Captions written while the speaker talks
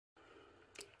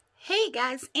Hey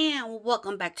guys, and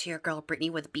welcome back to your girl Brittany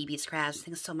with BB's Crafts.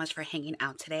 Thanks so much for hanging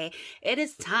out today. It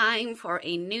is time for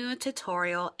a new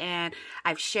tutorial, and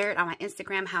I've shared on my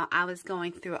Instagram how I was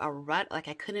going through a rut. Like,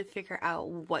 I couldn't figure out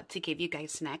what to give you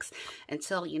guys next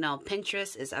until,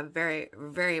 Pinterest is a very,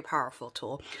 very powerful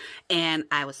tool. And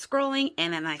I was scrolling,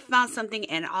 and then I found something,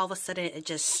 and all of a sudden it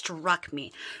just struck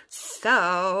me.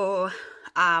 So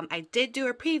I did do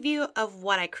a preview of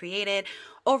what I created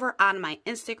over on my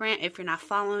Instagram. If you're not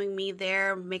following me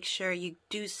there, make sure you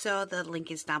do so. The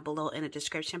link is down below in the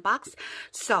description box.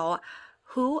 So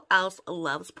who else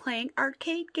loves playing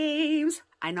arcade games?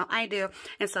 I know I do.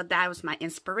 And so that was my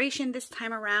inspiration this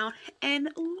time around. And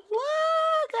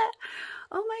look!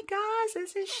 Oh my gosh,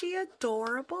 isn't she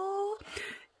adorable?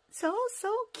 So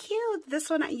cute. This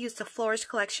one I used the Flourish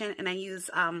collection, and I use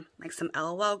like some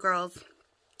LOL girls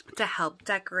to help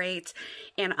decorate,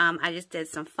 and I just did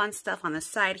some fun stuff on the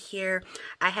side here.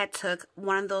 I had took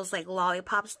one of those like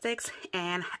lollipop sticks,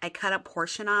 and I cut a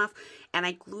portion off, and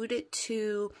I glued it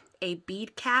to a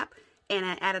bead cap, and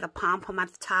I added a pom-pom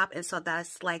at the top, and so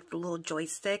that's like the little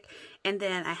joystick. And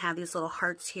then I have these little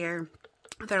hearts here.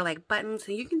 They're like buttons,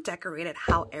 and you can decorate it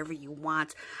however you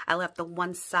want. I left the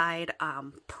one side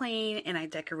plain, and I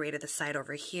decorated the side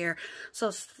over here.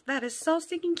 So that is so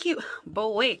stinking cute.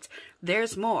 But wait,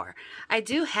 there's more. I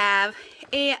do have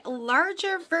a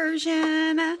larger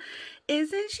version.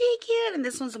 Isn't she cute? And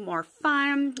this one's more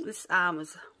fun. This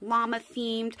was llama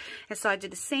themed, and so I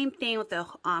did the same thing with the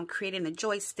creating the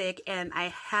joystick, and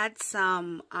I had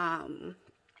some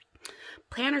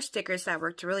planner stickers that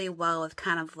worked really well with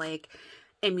kind of like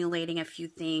emulating a few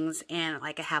things. And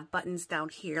like I have buttons down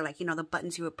here, like the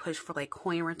buttons you would push for like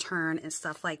coin return and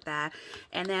stuff like that.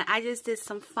 And then I just did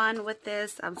some fun with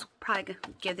this. I'm probably gonna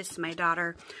give this to my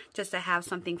daughter just to have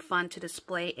something fun to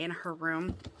display in her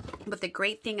room. But the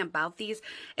great thing about these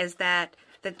is that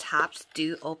the tops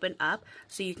do open up,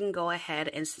 so you can go ahead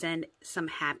and send some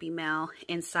happy mail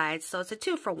inside. So it's a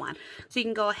 2-for-1. So you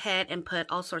can go ahead and put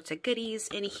all sorts of goodies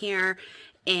in here.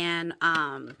 And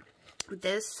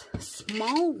this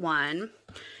small one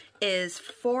is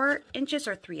 4 inches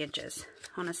or 3 inches.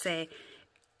 I want to say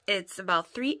it's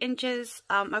about 3 inches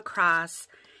across.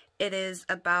 It is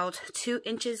about 2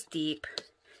 inches deep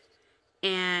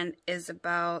and is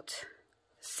about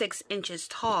 6 inches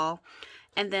tall.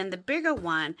 And then the bigger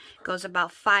one goes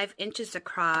about 5 inches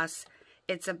across.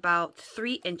 It's about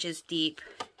 3 inches deep,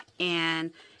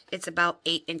 and it's about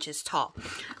 8 inches tall.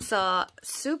 So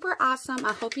super awesome.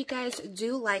 I hope you guys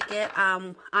do like it.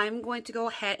 I'm going to go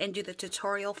ahead and do the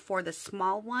tutorial for the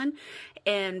small one,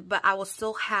 but I will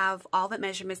still have all the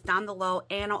measurements down below,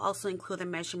 and I'll also include the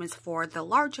measurements for the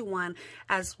larger one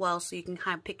as well, so you can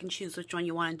kind of pick and choose which one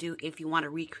you want to do if you want to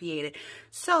recreate it.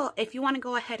 So if you want to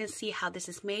go ahead and see how this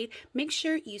is made, make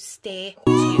sure you stay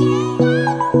tuned.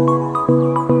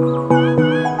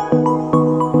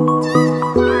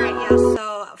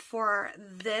 For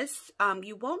this,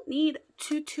 you won't need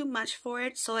too much for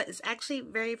it, so it's actually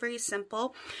very, very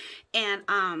simple. And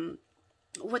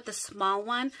with the small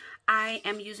one, I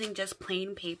am using just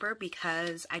plain paper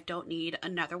because I don't need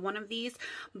another one of these.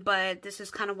 But this is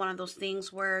kind of one of those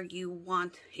things where if you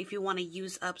want to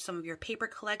use up some of your paper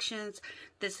collections,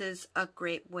 this is a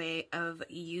great way of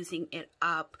using it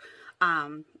up.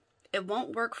 It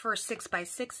won't work for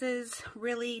 6x6s,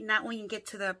 really, not when you get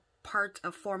to the part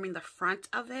of forming the front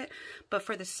of it, but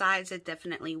for the sides it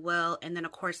definitely will. And then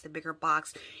of course the bigger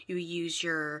box, you use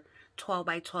your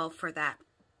 12x12 for that.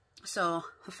 So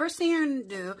the first thing you're going to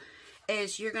do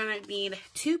is you're going to need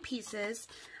 2 pieces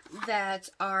that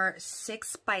are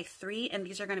 6x3, and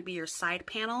these are going to be your side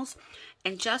panels.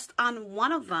 And just on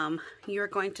one of them, you're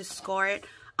going to score it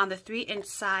on the 3-inch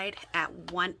side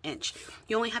at 1 inch.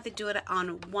 You only have to do it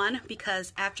on one,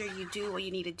 because after you do what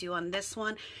you need to do on this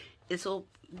one, this will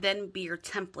then be your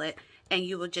template, and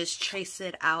you will just trace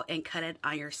it out and cut it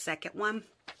on your second one.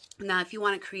 Now, if you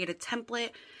want to create a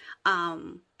template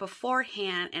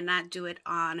beforehand and not do it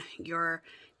on your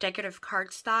decorative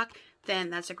cardstock, then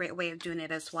that's a great way of doing it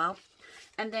as well.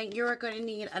 And then you're going to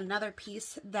need another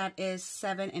piece that is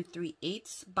 7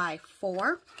 3/8 by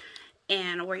 4.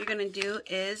 And what you're going to do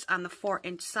is on the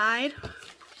 4-inch side,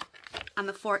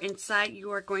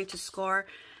 you are going to score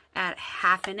at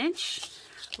 1/2 inch.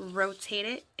 Rotate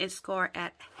it and score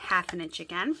at 1/2 inch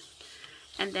again,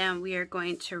 and then we are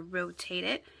going to rotate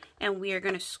it, and we are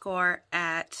going to score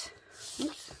at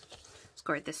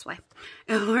score it this way,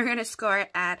 and we're going to score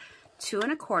it at 2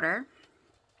 1/4,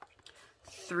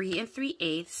 3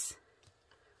 3/8,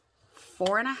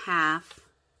 4 1/2,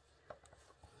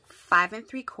 5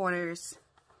 3/4,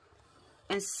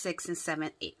 and 6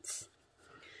 7/8.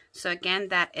 So again,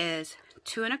 that is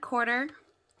 2 1/4,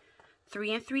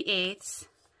 3 3/8,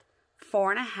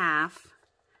 4 1/2,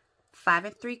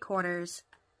 5 3/4,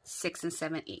 6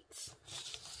 7/8.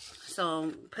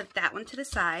 So put that one to the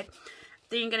side.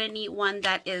 Then you're going to need one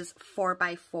that is 4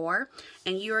 by 4,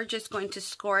 and you're just going to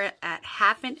score it at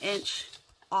 1/2 inch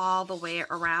all the way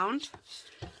around.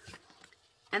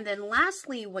 And then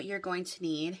lastly, what you're going to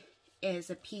need is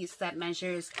a piece that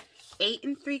measures 8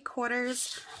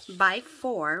 3/4 by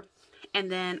 4, and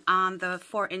then on the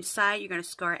 4-inch side, you're going to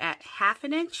score at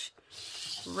 1/2 inch,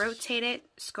 rotate it,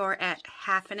 score at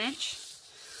 1/2 inch,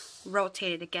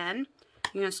 rotate it again.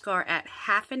 You're going to score at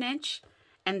 1/2 inch,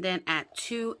 and then at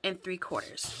 2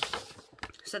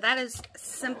 3/4. So that is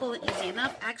simple and easy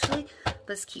enough. Actually,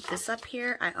 let's keep this up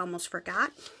here. I almost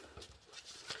forgot.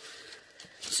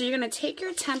 So you're going to take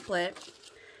your template,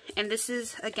 and this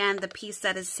is, again, the piece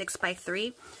that is 6 by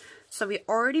 3. So we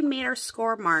already made our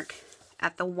score mark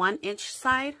at the 1-inch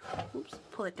side. Oops,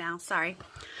 pull it down, sorry.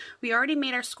 We already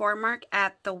made our score mark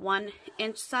at the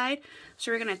 1-inch side.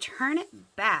 So we're going to turn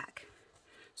it back.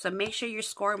 So make sure your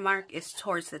score mark is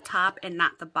towards the top and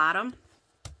not the bottom.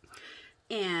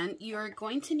 And you're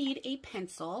going to need a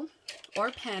pencil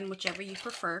or pen, whichever you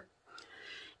prefer.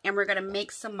 And we're going to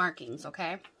make some markings,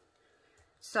 okay?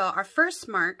 So our first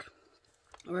mark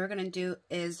we're going to do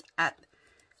is at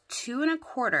 2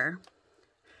 1/4.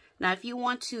 Now if you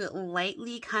want to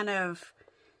lightly kind of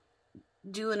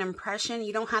do an impression,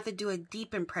 you don't have to do a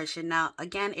deep impression. Now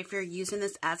again, if you're using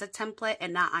this as a template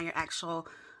and not on your actual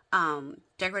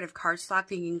decorative cardstock,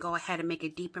 then you can go ahead and make a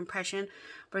deep impression.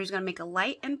 But we're just going to make a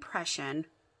light impression,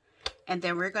 and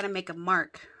then we're going to make a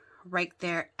mark right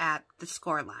there at the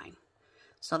score line.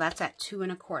 So that's at 2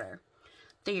 1/4.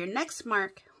 Then your next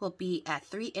mark will be at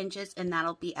 3 inches, and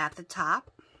that'll be at the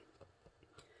top.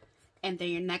 And then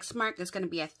your next mark is going to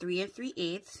be at 3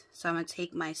 3/8. So I'm going to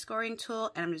take my scoring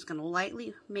tool, and I'm just going to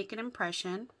lightly make an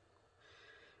impression.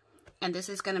 And this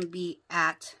is going to be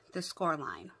at the score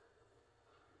line.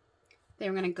 Then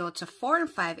we're going to go to 4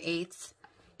 5/8,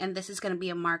 and this is going to be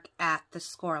a mark at the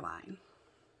score line.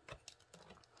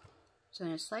 So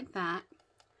just like that.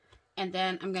 And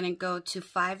then I'm going to go to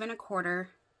 5 1/4,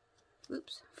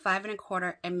 5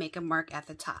 1/4, and make a mark at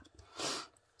the top.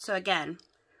 So again,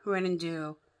 we're going to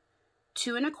do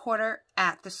 2 1/4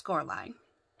 at the score line,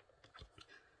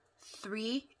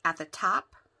 3 at the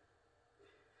top,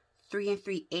 3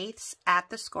 3/8 at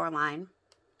the score line.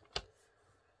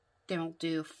 Then we'll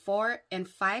do 4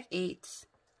 5/8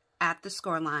 at the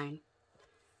score line,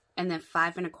 and then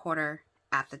 5 1/4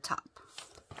 at the top.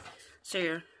 So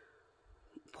your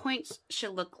points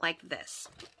should look like this.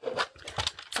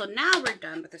 So now we're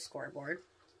done with the scoreboard.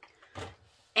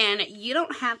 And you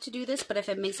don't have to do this, but if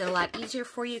it makes it a lot easier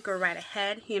for you, go right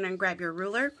ahead. You're going to grab your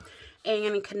ruler, and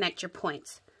you're going to connect your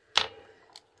points.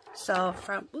 So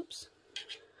from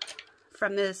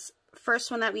this first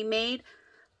one that we made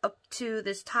up to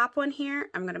this top one here,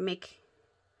 I'm going to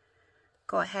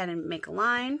go ahead and make a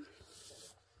line.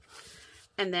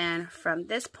 And then from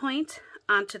this point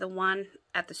onto the one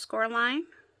at the score line.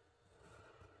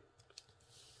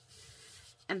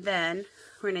 And then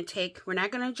we're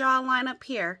not going to draw a line up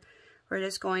here. We're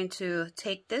just going to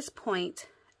take this point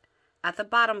at the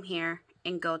bottom here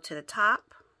and go to the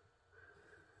top.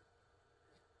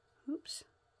 Oops.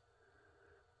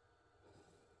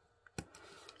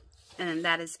 And then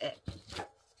that is it.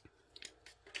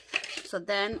 So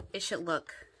then it should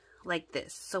look like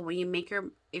this. So when you make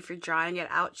if you're drawing it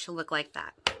out, it should look like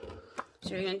that. So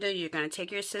what you're going to do, you're going to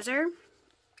take your scissor.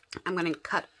 I'm going to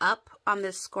cut up on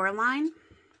this score line.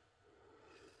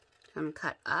 I'm going to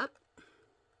cut up.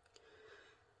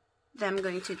 Then I'm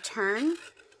going to turn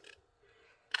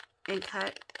and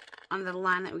cut on the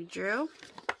line that we drew.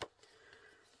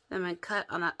 Then I'm going to cut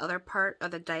on that other part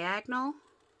of the diagonal.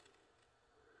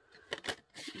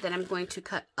 Then I'm going to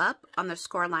cut up on the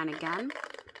score line again.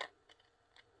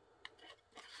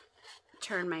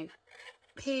 Turn my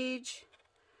page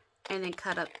and then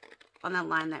cut up on the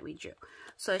line that we drew.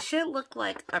 So it should look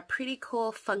like a pretty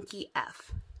cool funky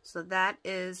F. So that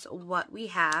is what we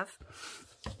have.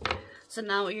 So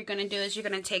now what you're going to do is you're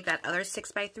going to take that other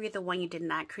 6 by 3, the one you did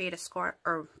not create a score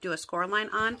or do a score line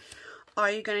on. All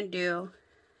you're going to do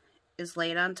is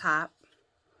lay it on top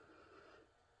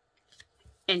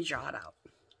and draw it out.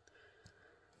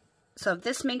 So if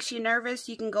this makes you nervous,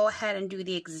 you can go ahead and do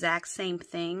the exact same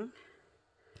thing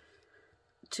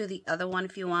to the other one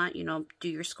if you want. You know, do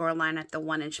your score line at the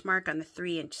 1-inch mark on the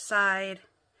 3-inch side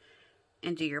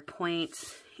and do your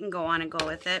points and go on and go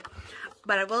with it.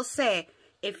 But I will say,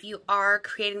 if you are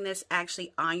creating this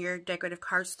actually on your decorative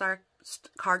cardstock,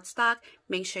 cardstock,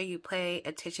 make sure you pay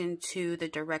attention to the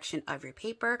direction of your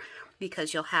paper,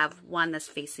 because you'll have one that's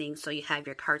facing, so you have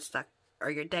your cardstock or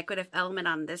your decorative element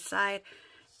on this side,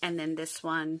 and then this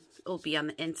one will be on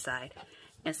the inside.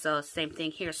 And so same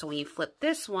thing here. So when you flip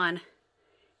this one,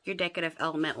 your decorative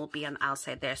element will be on the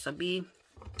outside there. So be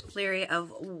leery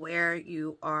of where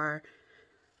you are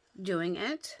doing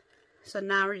it. So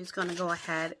now we're just going to go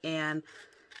ahead and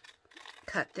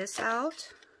cut this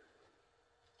out.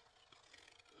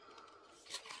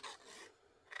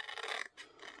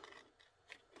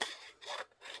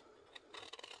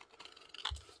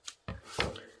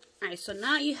 Alright, so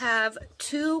now you have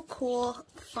two cool,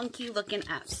 funky looking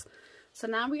Fs. So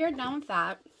now we are done with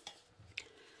that.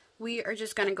 We are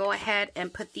just going to go ahead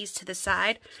and put these to the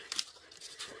side.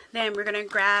 Then we're going to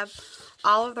grab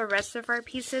all of the rest of our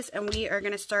pieces, and we are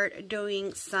going to start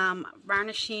doing some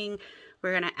varnishing.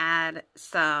 We're going to add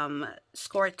some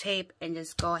score tape and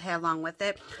just go ahead along with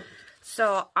it.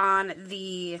 So on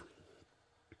the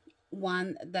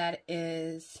one that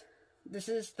is, this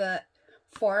is the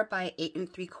 4 by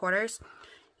 8 3/4,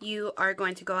 you are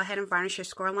going to go ahead and varnish your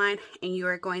score line, and you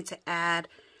are going to add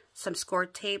some score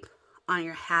tape on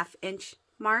your 1/2 inch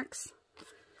marks.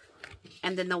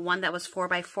 And then the one that was 4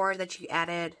 by 4 that you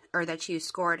added, or that you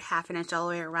scored 1/2 inch all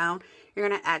the way around, you're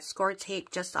going to add score tape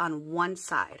just on one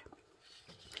side.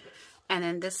 And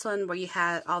then this one where you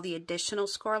had all the additional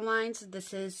score lines,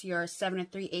 this is your 7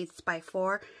 3/8 by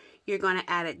 4. You're going to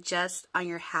add it just on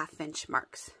your 1/2 inch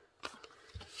marks.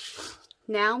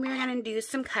 Now we're going to do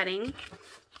some cutting.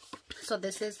 So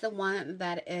this is the one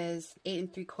that is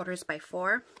 8 3/4 by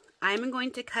 4. I'm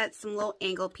going to cut some little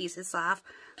angle pieces off.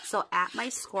 So at my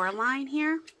score line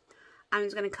here, I'm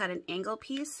just going to cut an angle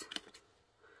piece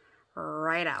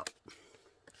right out.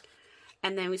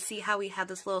 And then we see how we have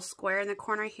this little square in the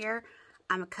corner here.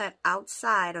 I'm going to cut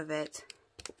outside of it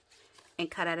and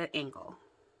cut at an angle.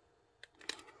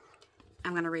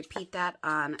 I'm going to repeat that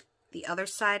on the other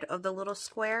side of the little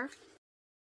square.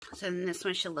 So then this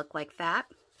one should look like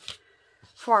that.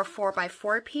 For a 4 by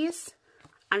 4 piece,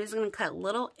 I'm just going to cut a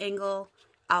little angle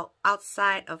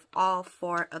outside of all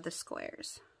 4 of the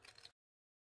squares.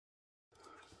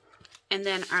 And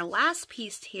then our last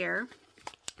piece here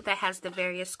that has the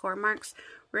various score marks,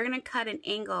 we're going to cut an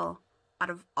angle out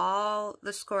of all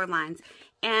the score lines.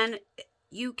 And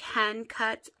you can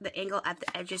cut the angle at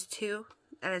the edges too.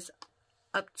 That is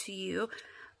up to you.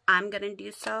 I'm going to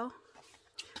do so.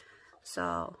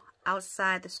 So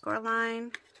outside the score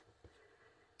line,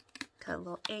 cut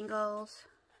little angles.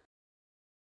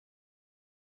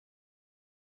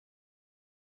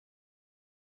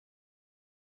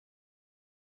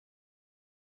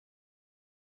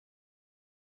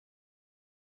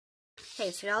 Okay,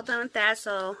 so y'all done with that,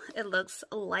 so it looks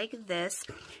like this.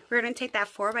 We're going to take that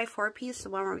 4 by 4 piece,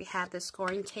 the one where we have the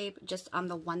scoring tape just on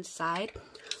the one side.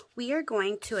 We are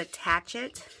going to attach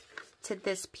it to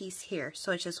this piece here,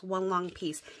 so it's just one long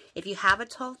piece. If you have a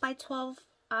 12 by 12,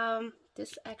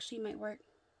 this actually might work.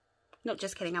 No,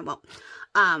 just kidding, I won't.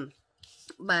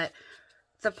 But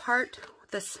the part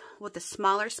with the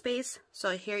smaller space,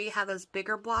 so here you have this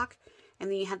bigger block, and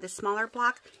then you have this smaller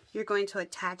block, you're going to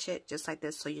attach it just like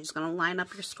this. So you're just going to line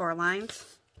up your score lines.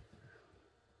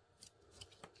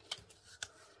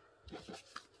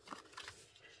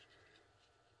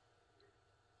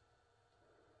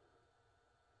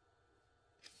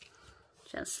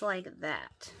 Just like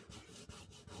that.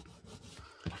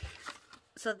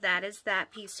 So that is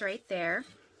that piece right there.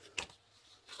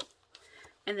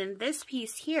 And then this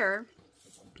piece here,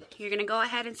 you're going to go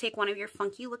ahead and take one of your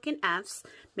funky looking Fs.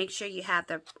 Make sure you have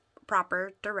the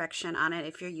proper direction on it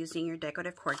if you're using your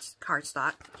decorative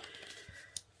cardstock.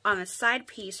 On the side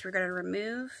piece, we're going to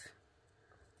remove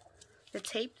the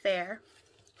tape there,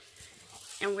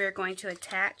 and we're going to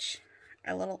attach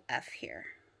a little F here.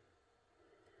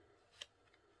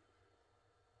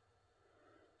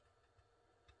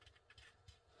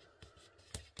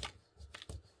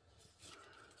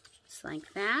 Just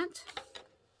like that.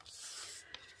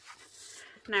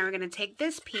 Now we're going to take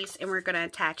this piece and we're going to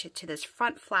attach it to this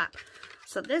front flap.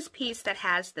 So this piece that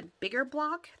has the bigger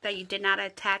block that you did not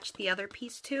attach the other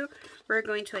piece to, we're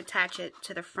going to attach it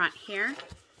to the front here.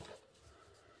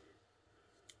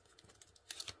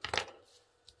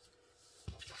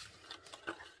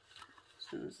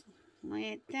 So just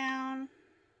lay it down.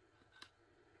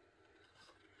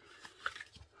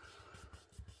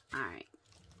 Alright.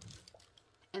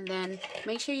 And then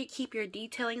make sure you keep your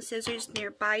detailing scissors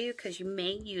nearby you, because you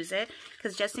may use it.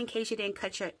 Because just in case you didn't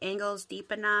cut your angles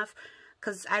deep enough,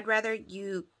 because I'd rather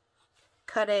you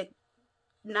cut it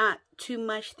not too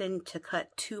much than to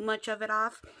cut too much of it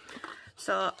off.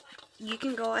 So you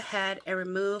can go ahead and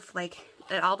remove, like,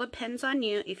 it all depends on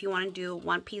you. If you want to do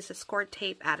one piece of score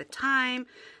tape at a time,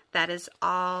 that is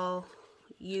all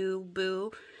you,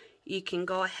 boo. You can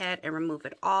go ahead and remove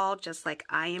it all, just like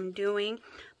I am doing,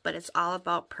 but it's all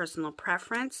about personal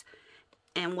preference.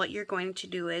 And what you're going to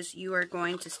do is you are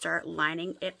going to start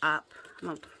lining it up. I'm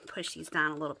going to push these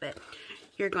down a little bit.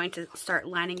 You're going to start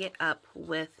lining it up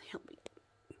with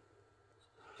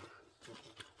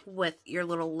your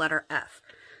little letter F.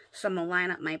 So I'm going to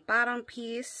line up my bottom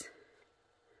piece,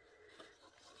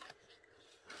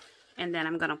 and then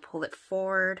I'm going to pull it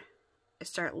forward and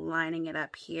start lining it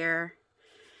up here.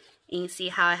 And you see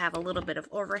how I have a little bit of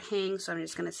overhang, so I'm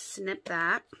just going to snip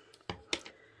that.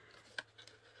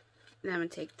 Then I'm going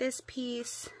to take this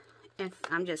piece, and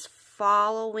I'm just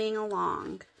following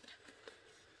along.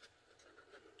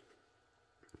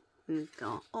 And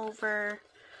go over,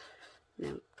 and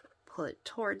then pull it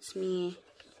towards me,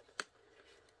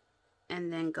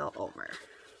 and then go over.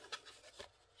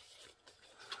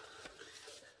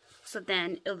 So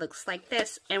then it looks like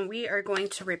this, and we are going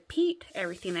to repeat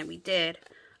everything that we did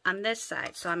on this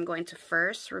side. So I'm going to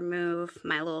first remove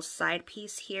my little side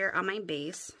piece here on my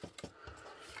base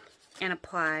and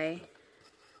apply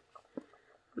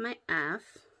my F.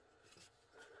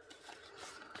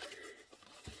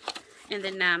 And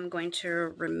then now I'm going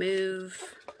to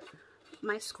remove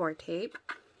my score tape.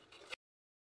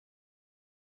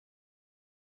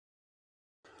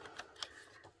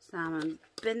 So I'm going to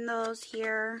bend those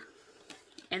here,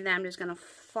 and then I'm just going to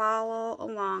follow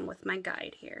along with my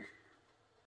guide here.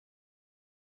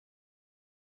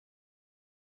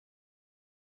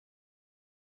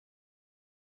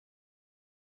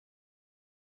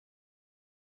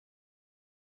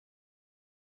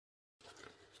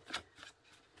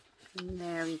 And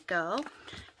there we go.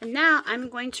 And now I'm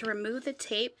going to remove the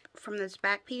tape from this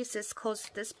back piece.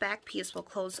 This back piece will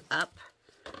close up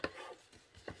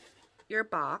your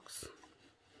box.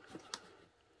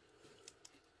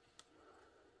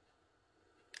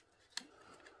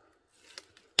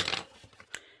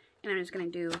 And I'm just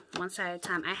going to do one side at a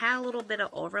time. I had a little bit of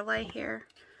overlay here,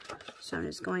 so I'm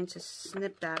just going to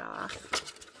snip that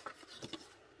off.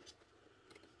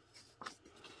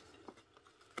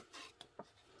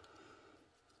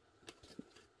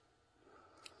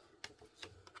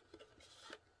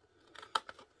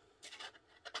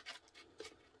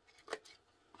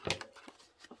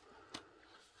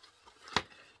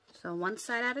 So one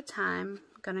side at a time,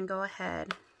 I'm going to go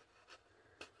ahead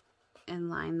and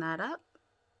line that up.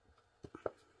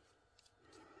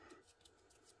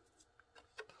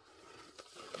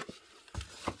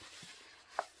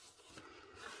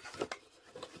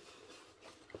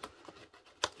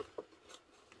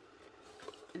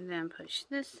 And then push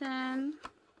this in.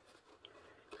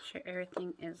 Make sure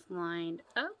everything is lined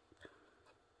up.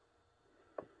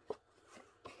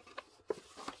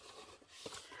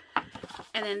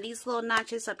 And then these little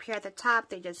notches up here at the top,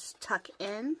 they just tuck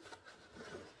in.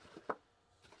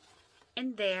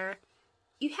 And there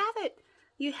you have it.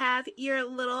 You have your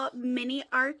little mini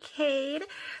arcade.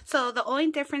 So the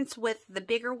only difference with the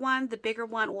bigger one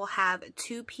will have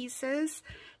two pieces.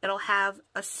 It'll have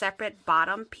a separate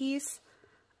bottom piece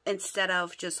instead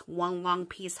of just one long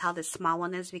piece, how the small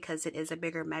one is, because it is a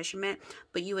bigger measurement.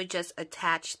 But you would just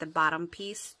attach the bottom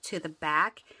piece to the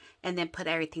back and then put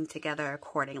everything together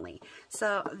accordingly.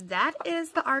 So that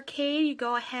is the arcade. You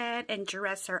go ahead and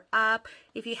dress her up.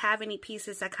 If you have any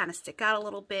pieces that kind of stick out a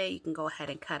little bit, you can go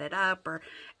ahead and cut it up or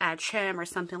add trim or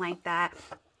something like that.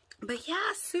 But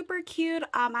yeah, super cute.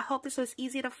 I hope this was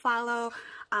easy to follow.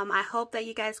 I hope that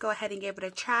you guys go ahead and give it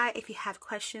a try. If you have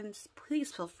questions,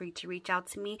 please feel free to reach out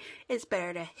to me. It's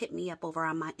better to hit me up over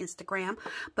on my Instagram.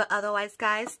 But otherwise,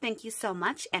 guys, thank you so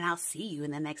much, and I'll see you in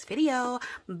the next video.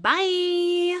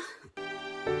 Bye!